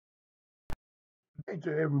Hey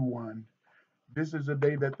to everyone. This is a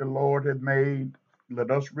day that the Lord had made. Let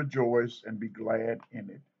us rejoice and be glad in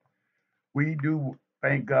it. We do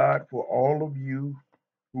thank God for all of you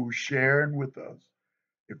who are sharing with us.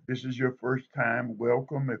 If this is your first time,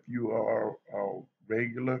 welcome. If you are a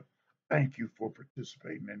regular, thank you for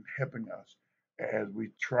participating and helping us as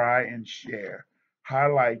we try and share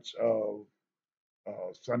highlights of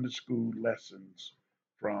Sunday school lessons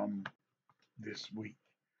from this week.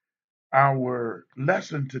 Our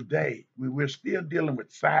lesson today, we're still dealing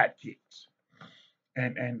with sidekicks.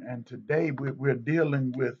 And today we're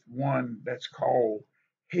dealing with one that's called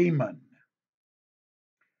Haman.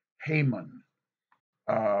 Haman.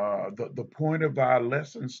 The point of our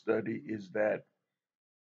lesson study is that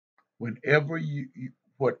whenever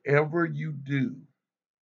whatever you do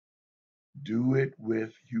it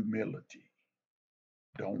with humility.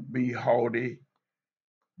 Don't be haughty.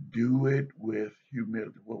 Do it with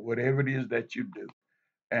humility. Whatever it is that you do.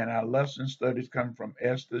 And our lesson studies come from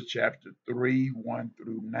Esther chapter 3, 1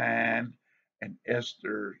 through 9, and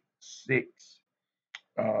Esther 6,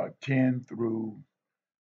 10 through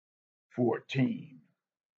 14.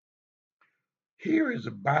 Here is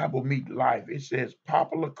a Bible meet life. It says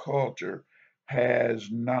popular culture has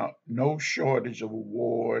no shortage of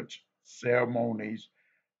awards, ceremonies,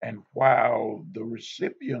 and while the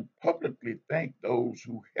recipient publicly thank those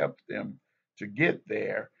who helped them to get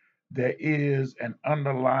there, there is an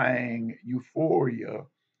underlying euphoria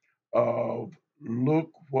of look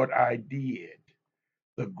what I did.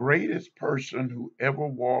 The greatest person who ever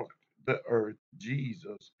walked the earth,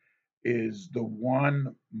 Jesus, is the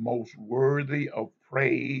one most worthy of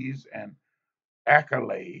praise and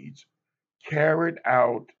accolades, carried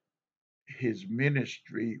out his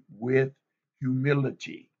ministry with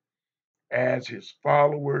humility. As his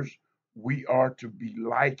followers, we are to be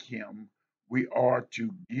like him. We are to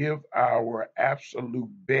give our absolute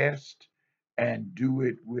best and do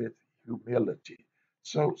it with humility.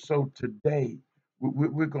 So today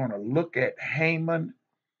we're going to look at Haman,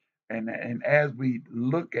 and as we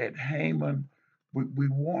look at Haman, we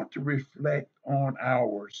want to reflect on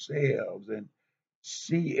ourselves and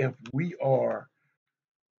see if we are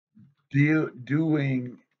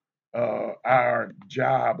doing our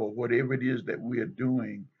job or whatever it is that we are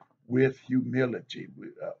doing with humility.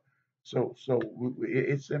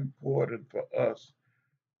 It's important for us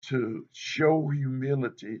to show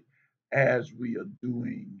humility as we are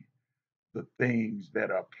doing the things that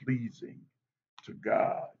are pleasing to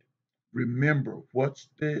God. Remember, what's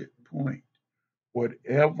the point?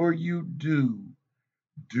 Whatever you do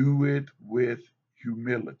it with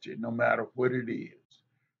humility, no matter what it is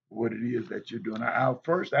that you're doing. Our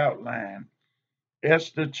first outline,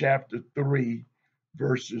 Esther chapter 3,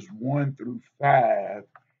 verses 1 through 5,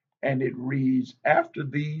 and it reads, after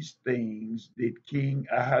these things did King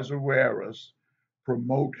Ahasuerus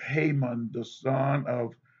promote Haman, the son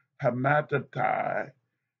of Hammedatha,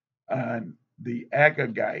 and the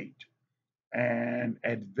Agagite, and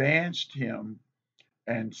advanced him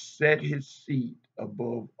and set his seat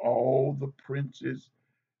above all the princes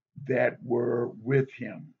that were with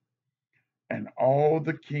him. And all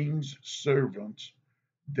the king's servants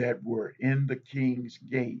that were in the king's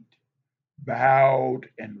gate bowed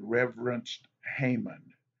and reverenced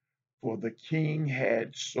Haman, for the king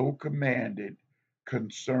had so commanded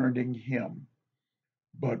concerning him.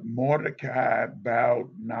 But Mordecai bowed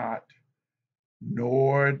not,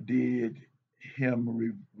 nor did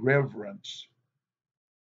him reverence.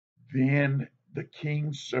 Then the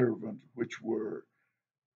king's servants, which were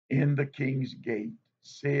in the king's gate,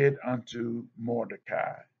 said unto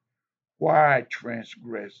Mordecai, why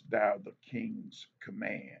transgressed thou the king's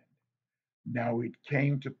command? Now it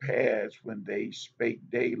came to pass when they spake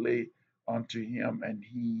daily unto him, and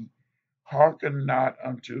he hearkened not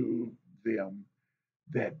unto them,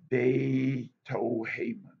 that they told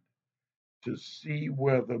Haman to see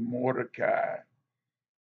whether Mordecai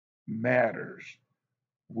matters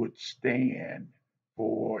would stand,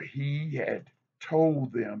 for he had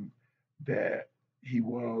told them that he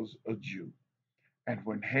was a Jew. And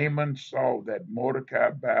when Haman saw that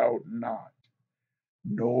Mordecai bowed not,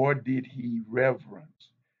 nor did he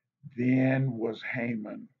reverence, then was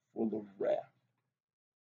Haman full of wrath.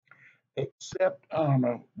 Accept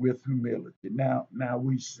honor with humility. Now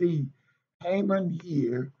we see Haman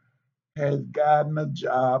here has gotten a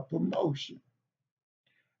job promotion.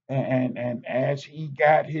 And as he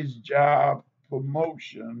got his job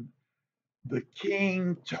promotion, the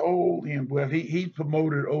king told him, well, he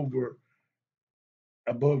promoted over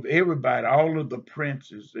above everybody, all of the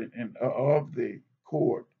princes and of the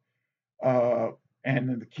court, uh,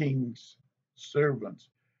 and the king's servants.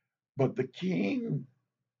 But the king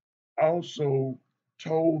also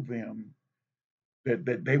told them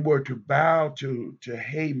that they were to bow to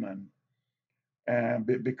Haman, and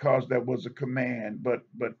because that was a command. But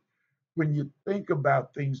when you think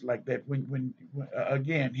about things like that, when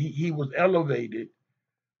again he was elevated,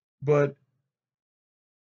 but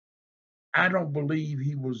I don't believe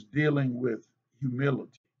he was dealing with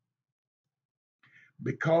humility,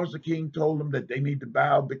 because the king told them that they need to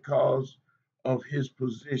bow because of his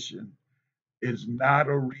position is not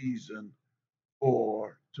a reason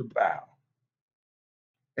for to bow.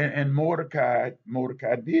 And Mordecai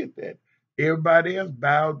did that. Everybody else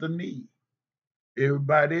bowed the knee.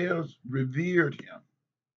 Everybody else revered him,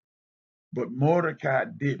 but Mordecai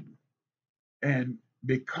didn't. And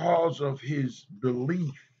because of his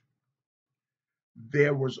belief,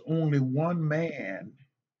 there was only one man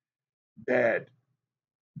that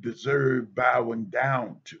deserved bowing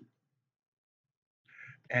down to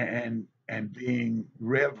and being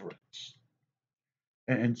reverenced.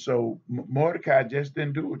 And so Mordecai just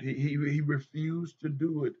didn't do it. He refused to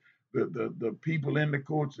do it. The people in the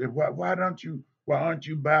court said, why aren't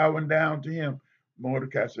you bowing down to him?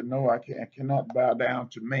 Mordecai said, no, I cannot bow down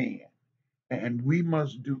to man. And we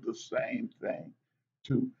must do the same thing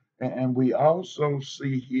too. And we also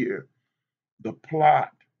see here the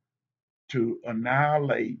plot to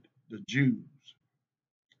annihilate the Jews,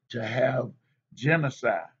 to have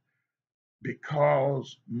genocide,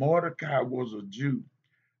 because Mordecai was a Jew,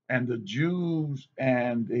 and the Jews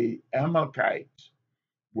and the Amalekites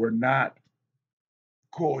were not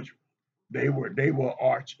cordial. They were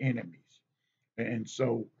arch enemies. And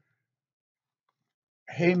so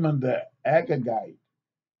Haman the Agagite,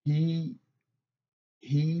 he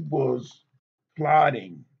he was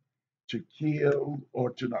plotting to kill or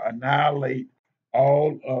to annihilate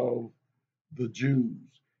all of the Jews.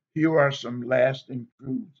 Here are some lasting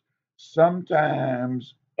truths.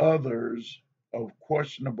 Sometimes others of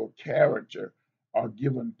questionable character are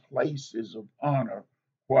given places of honor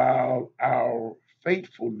while our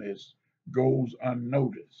faithfulness goes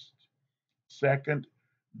unnoticed. Second,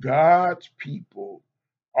 God's people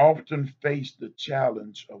often face the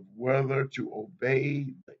challenge of whether to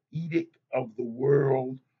obey the edict of the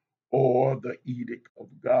world or the edict of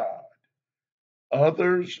God.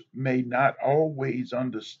 Others may not always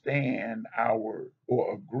understand our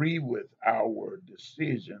or agree with our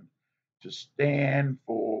decision to stand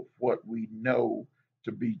for what we know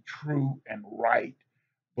to be true and right,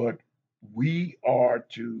 but we are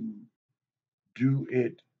to do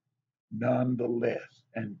it nonetheless.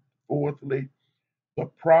 And fourthly, the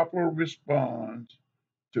proper response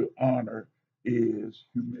to honor is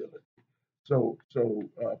humility. So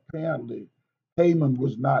apparently, Haman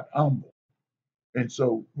was not humble. And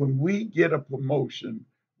so when we get a promotion,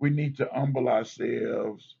 we need to humble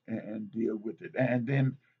ourselves and deal with it. And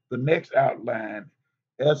then the next outline,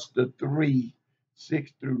 Esther 3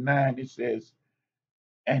 6 through 9, it says,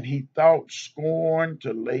 and he thought scorn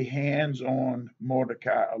to lay hands on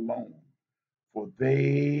Mordecai alone, for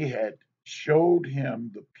they had showed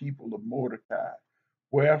him the people of Mordecai.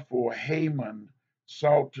 Wherefore Haman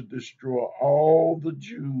sought to destroy all the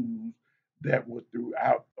Jews that were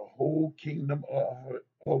throughout the whole kingdom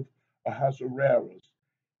of Ahasuerus,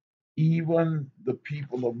 even the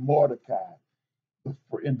people of Mordecai.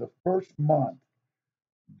 In the first month,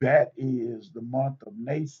 that is the month of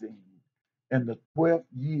Nisan, in the 12th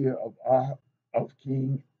year of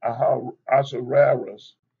King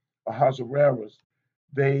Ahasuerus,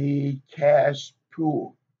 they cast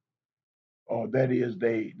pool, or that is,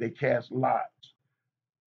 they cast lots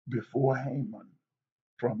before Haman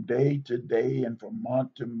from day to day and from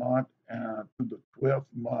month to month to the 12th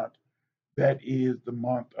month, that is the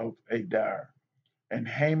month of Adar. And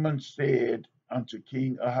Haman said unto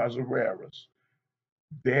King Ahasuerus,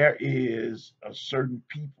 there is a certain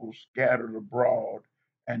people scattered abroad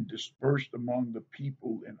and dispersed among the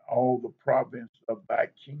people in all the province of thy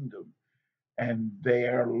kingdom, and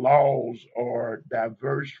their laws are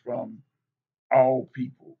diverse from all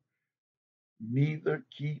people. Neither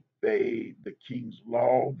keep they the king's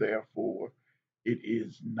law, therefore it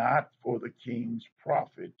is not for the king's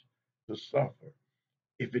profit to suffer.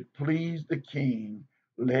 If it please the king,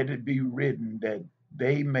 let it be written that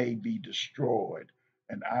they may be destroyed,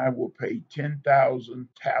 and I will pay 10,000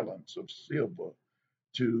 talents of silver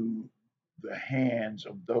to the hands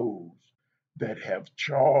of those that have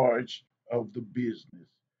charge of the business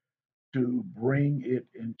to bring it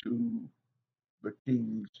into the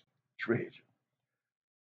king's treasure.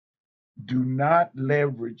 Do not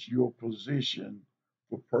leverage your position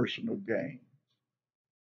for personal gain.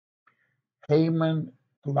 Haman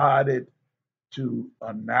plotted to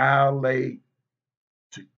annihilate,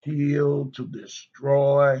 to kill, to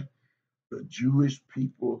destroy the Jewish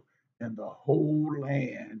people in the whole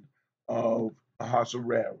land of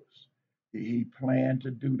Ahasuerus. He planned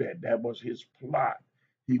to do that. That was his plot.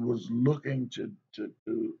 He was looking to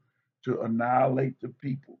annihilate the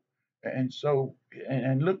people. And so,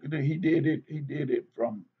 and look at it, he did it. He did it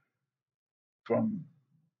from from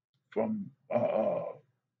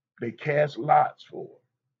they cast lots for.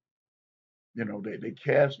 They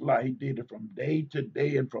cast lot. He did it from day to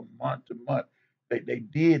day and from month to month. They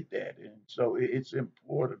did that, and so it's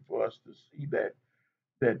important for us to see that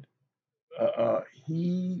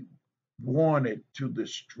he wanted to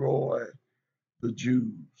destroy the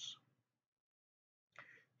Jews.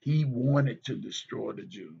 He wanted to destroy the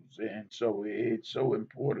Jews, and so it's so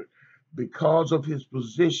important because of his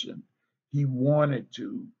position. He wanted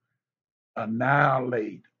to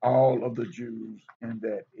annihilate all of the Jews in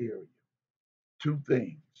that area. Two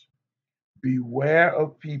things. Beware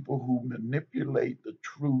of people who manipulate the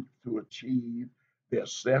truth to achieve their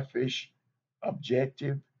selfish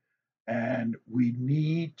objective, and we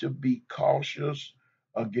need to be cautious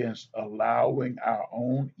against allowing our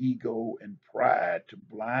own ego and pride to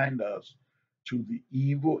blind us to the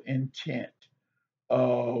evil intent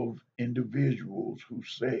of individuals who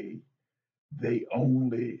say they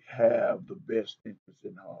only have the best interest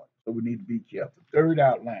in heart. So we need to be careful. Third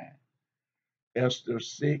outline, Esther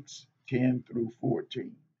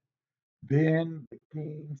 6:10-14. Then the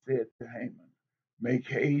king said to Haman, make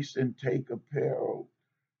haste and take apparel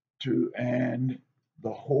to and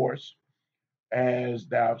the horse as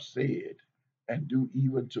thou said, and do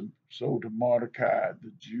even to Mordecai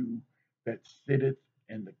the Jew that sitteth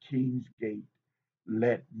in the king's gate.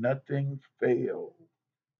 Let nothing fail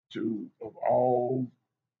to of all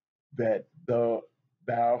that thou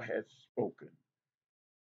hast spoken.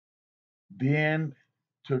 Then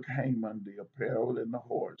took Haman the apparel and the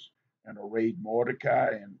horse, and arrayed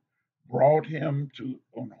Mordecai, and brought him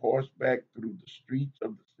on horseback through the streets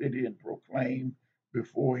of the city, and proclaimed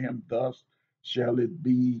before him, thus shall it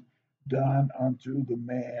be done unto the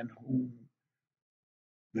man whom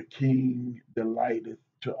the king delighteth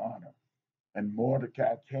to honor. And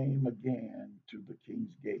Mordecai came again to the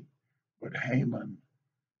king's gate, but Haman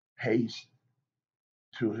hasted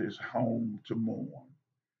to his home to mourn.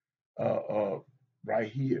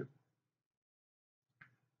 Right here.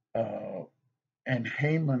 Uh, and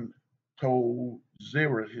Haman told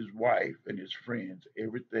Zerah, his wife, and his friends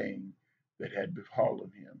everything that had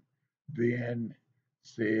befallen him. Then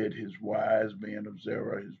said his wise men of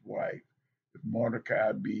Zerah, his wife, if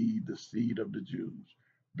Mordecai be the seed of the Jews,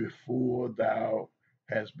 before thou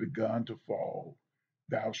hast begun to fall,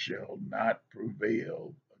 thou shalt not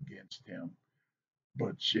prevail against him,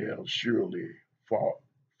 but shall surely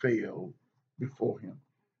fail before him.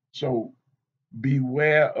 So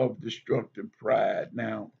beware of destructive pride.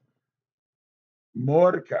 Now,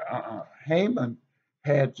 Haman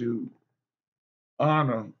had to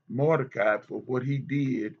honor Mordecai for what he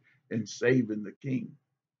did in saving the king.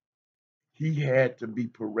 He had to be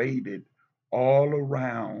paraded all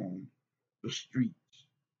around the streets.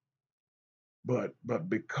 But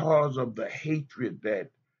because of the hatred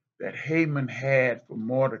that Haman had for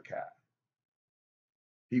Mordecai,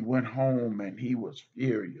 he went home and he was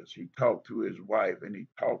furious. He talked to his wife and he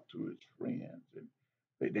talked to his friends, and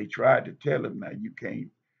they tried to tell him, now you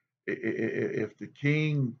can't. If the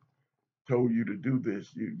king told you to do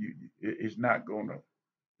this, it's not gonna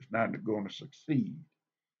succeed.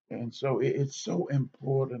 And so it's so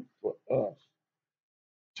important for us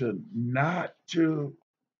to not to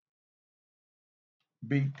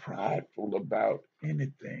be prideful about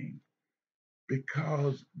anything,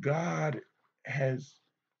 because God has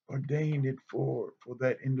ordained it for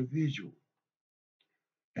that individual.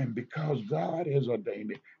 And because God has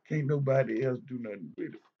ordained it, can't nobody else do nothing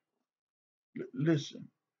with it. Listen,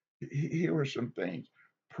 here are some things.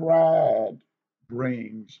 Pride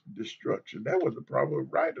brings destruction. That was the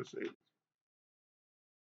proverb writer said.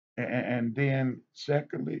 And then,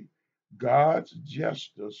 secondly, God's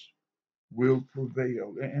justice will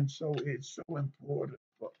prevail. And so it's so important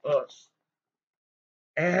for us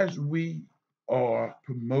as we are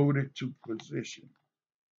promoted to position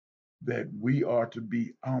that we are to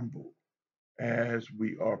be humble as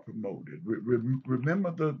we are promoted.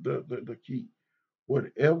 Remember the key.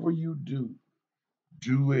 Whatever you do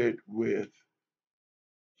it with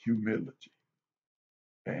humility.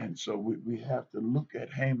 And so we have to look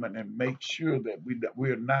at Haman and make sure that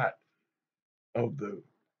we're not of the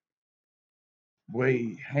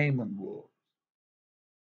way Haman was,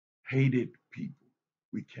 hated people.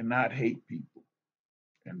 We cannot hate people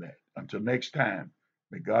in that. Until next time,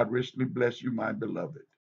 may God richly bless you, my beloved.